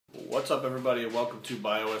What's up, everybody, and welcome to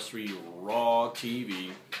BioS3 Raw TV.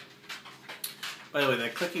 By the way,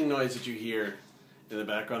 that clicking noise that you hear in the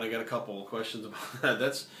background, I got a couple questions about that.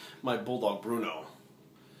 That's my bulldog, Bruno.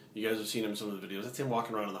 You guys have seen him in some of the videos. That's him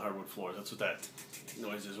walking around on the hardwood floors. That's what that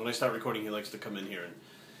noise is. When I start recording, he likes to come in here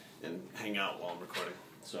and hang out while I'm recording.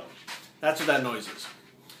 So that's what that noise is.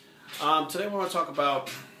 Today we want to talk about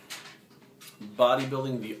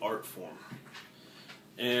bodybuilding, the art form.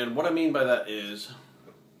 And what I mean by that is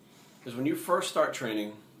when you first start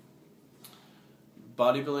training,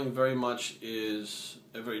 bodybuilding very much is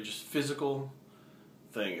a very just physical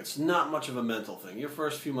thing. It's not much of a mental thing. Your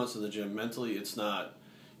first few months in the gym, mentally,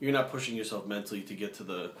 you're not pushing yourself mentally to get to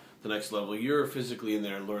the next level. You're physically in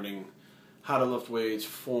there learning how to lift weights,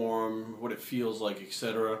 form, what it feels like,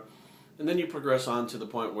 etc. And then you progress on to the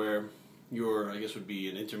point where you're, I guess, would be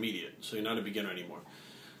an intermediate. So you're not a beginner anymore.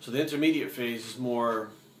 So the intermediate phase is more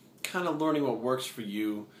kind of learning what works for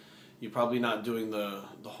you. You're probably not doing the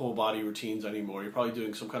whole body routines anymore. You're probably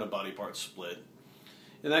doing some kind of body part split.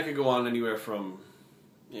 And that could go on anywhere from,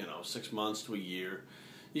 6 months to a year.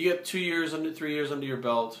 You get 2 years, 3 years under your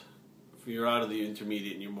belt, you're out of the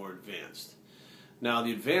intermediate and you're more advanced. Now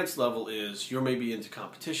the advanced level is you're maybe into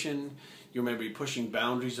competition, you're maybe pushing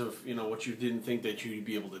boundaries of what you didn't think that you'd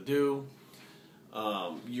be able to do.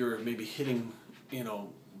 You're maybe hitting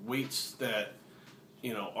weights that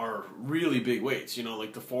are really big weights,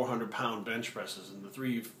 like the 400-pound bench presses and the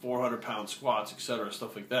 400-pound squats, etc.,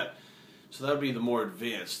 stuff like that. So that would be the more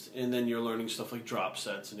advanced, and then you're learning stuff like drop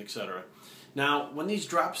sets and etc. Now, when these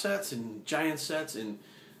drop sets and giant sets and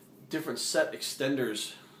different set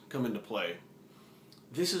extenders come into play,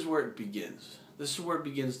 this is where it begins. This is where it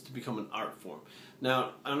begins to become an art form.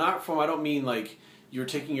 Now, an art form, I don't mean like you're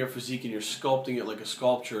taking your physique and you're sculpting it like a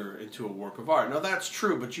sculpture into a work of art. Now that's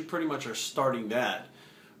true, but you pretty much are starting that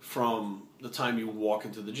from the time you walk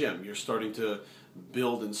into the gym. You're starting to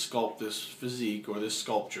build and sculpt this physique or this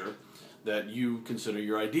sculpture that you consider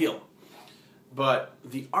your ideal. But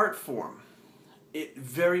the art form, it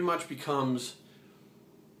very much becomes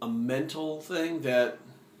a mental thing that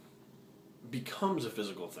becomes a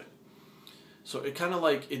physical thing. So it kind of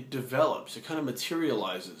like, it develops, it kind of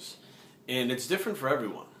materializes. And it's different for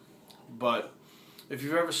everyone. But if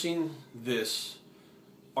you've ever seen this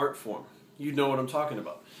art form, you know what I'm talking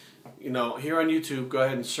about. Here on YouTube, go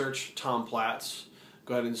ahead and search Tom Platz.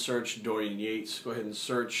 Go ahead and search Dorian Yates. Go ahead and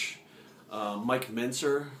search Mike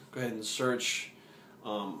Mentzer. Go ahead and search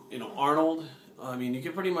Arnold. I mean, you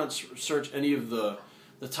can pretty much search any of the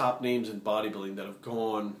top names in bodybuilding that have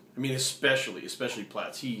gone. I mean, especially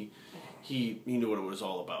Platz. He knew what it was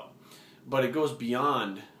all about. But it goes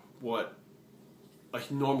beyond what a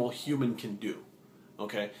normal human can do.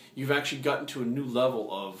 Okay, you've actually gotten to a new level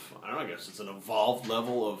of, I guess it's an evolved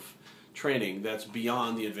level of training that's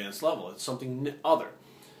beyond the advanced level. It's something other.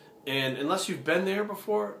 And unless you've been there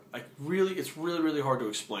before, it's really hard to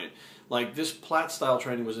explain. Like, this Platt style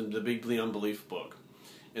training was in the Big Beyond Belief book.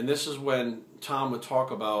 And this is when Tom would talk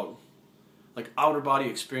about like outer body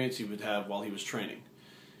experience he would have while he was training.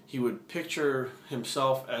 He would picture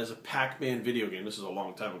himself as a Pac-Man video game. This is a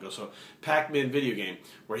long time ago. So Pac-Man video game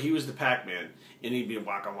where he was the Pac-Man and he'd be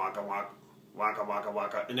waka waka waka waka waka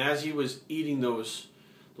waka. And as he was eating those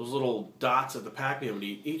little dots that the Pac-Man would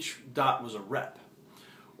eat, each dot was a rep.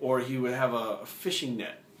 Or he would have a fishing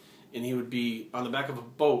net and he would be on the back of a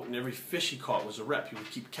boat and every fish he caught was a rep. He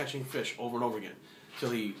would keep catching fish over and over again until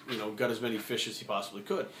he got as many fish as he possibly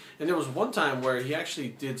could. And there was one time where he actually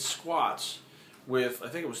did squats with, I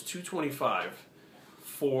think it was 225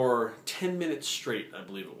 for 10 minutes straight, I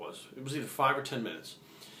believe it was. It was either 5 or 10 minutes.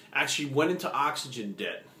 Actually went into oxygen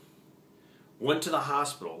debt, went to the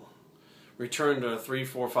hospital, returned 3,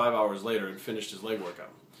 4, 5 hours later and finished his leg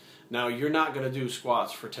workout. Now, you're not going to do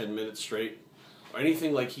squats for 10 minutes straight or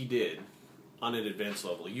anything like he did on an advanced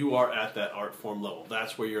level. You are at that art form level.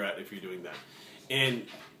 That's where you're at if you're doing that. And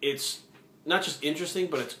it's not just interesting,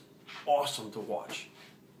 but it's awesome to watch.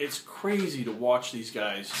 It's crazy to watch these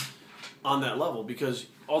guys on that level because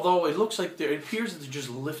although it looks like it appears that they're just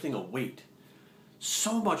lifting a weight,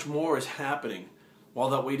 so much more is happening while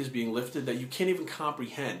that weight is being lifted that you can't even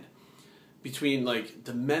comprehend, between like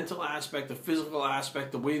the mental aspect, the physical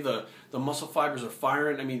aspect, the way the muscle fibers are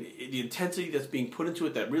firing. I mean, the intensity that's being put into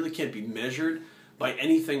it that really can't be measured by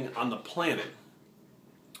anything on the planet.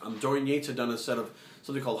 Dorian Yates had done a set of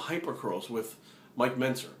something called hypercurls with Mike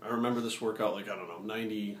Mentzer. I remember this workout like,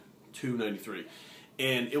 92, 93.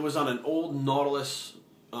 And it was on an old Nautilus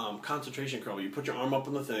concentration curl. You put your arm up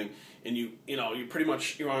on the thing and you pretty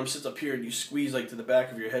much, your arm sits up here and you squeeze like to the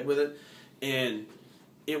back of your head with it. And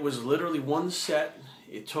it was literally one set.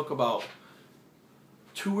 It took about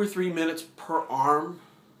 2 or 3 minutes per arm.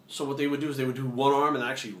 So what they would do is they would do one arm and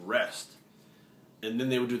actually rest. And then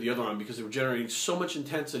they would do the other arm because they were generating so much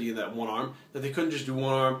intensity in that one arm that they couldn't just do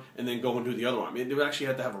one arm and then go and do the other arm. They would actually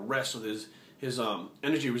have to have a rest so that his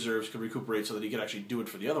energy reserves could recuperate so that he could actually do it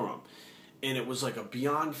for the other arm. And it was like a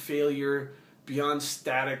beyond failure, beyond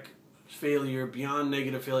static failure, beyond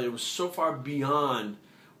negative failure. It was so far beyond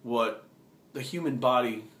what the human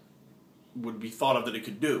body would be thought of that it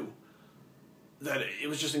could do that it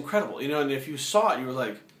was just incredible. You know, and if you saw it, you were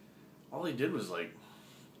like, all he did was like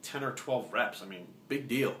 10 or 12 reps. I mean, big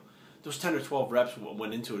deal. Those 10 or 12 reps, what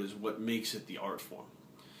went into it is what makes it the art form.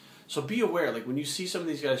 So be aware, like when you see some of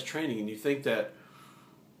these guys training and you think that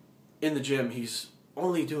in the gym he's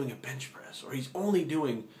only doing a bench press or he's only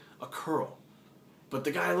doing a curl, but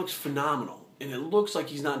the guy looks phenomenal and it looks like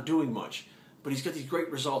he's not doing much, but he's got these great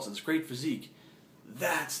results and this great physique,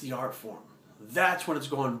 that's the art form. That's when it's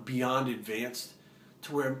going beyond advanced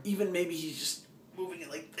to where even maybe he's just moving it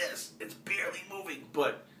like this. It's barely moving,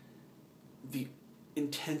 but the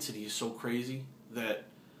intensity is so crazy that,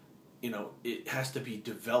 you know, it has to be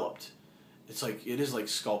developed. It's like, it is like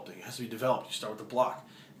sculpting. It has to be developed. You start with the block,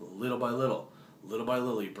 little by little,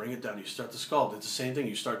 you bring it down, you start to sculpt. It's the same thing.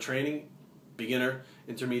 You start training, beginner,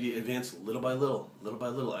 intermediate, advanced, little by little,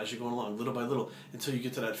 as you're going along, little by little, until you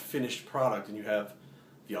get to that finished product and you have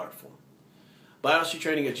the art form.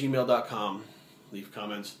 BioStreetTraining@gmail.com. Leave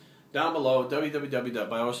comments down below.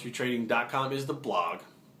 www.biostreettraining.com is the blog.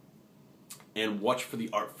 And watch for the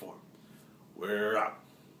art form. We're out.